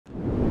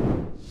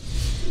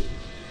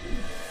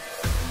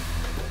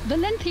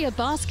Valencia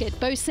Basket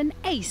boasts an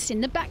ace in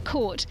the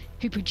backcourt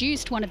who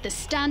produced one of the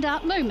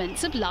standout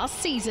moments of last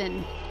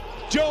season.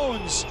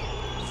 Jones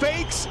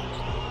fakes,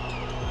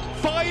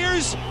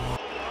 fires,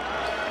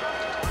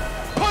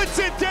 puts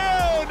it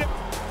down!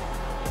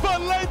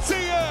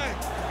 Valencia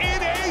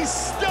in a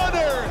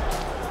stunner!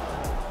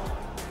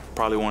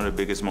 Probably one of the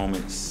biggest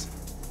moments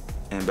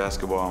in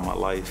basketball in my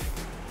life.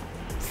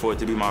 For it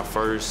to be my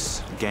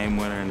first game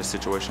winner in a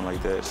situation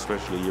like that,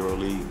 especially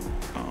EuroLeague,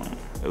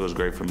 it was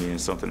great for me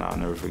and something I'll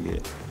never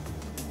forget.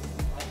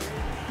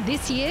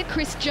 This year,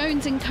 Chris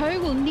Jones and co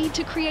will need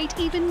to create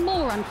even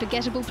more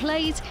unforgettable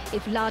plays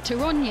if La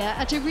Toronja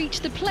are to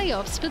reach the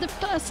playoffs for the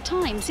first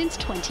time since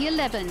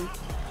 2011.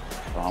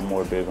 I'm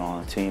more big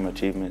on team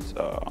achievements.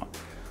 I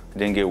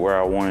didn't get where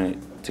I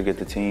wanted to get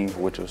the team,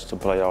 which was to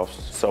playoffs.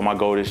 So my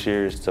goal this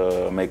year is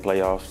to make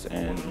playoffs,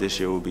 and this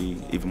year will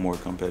be even more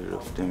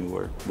competitive than we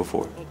were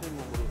before.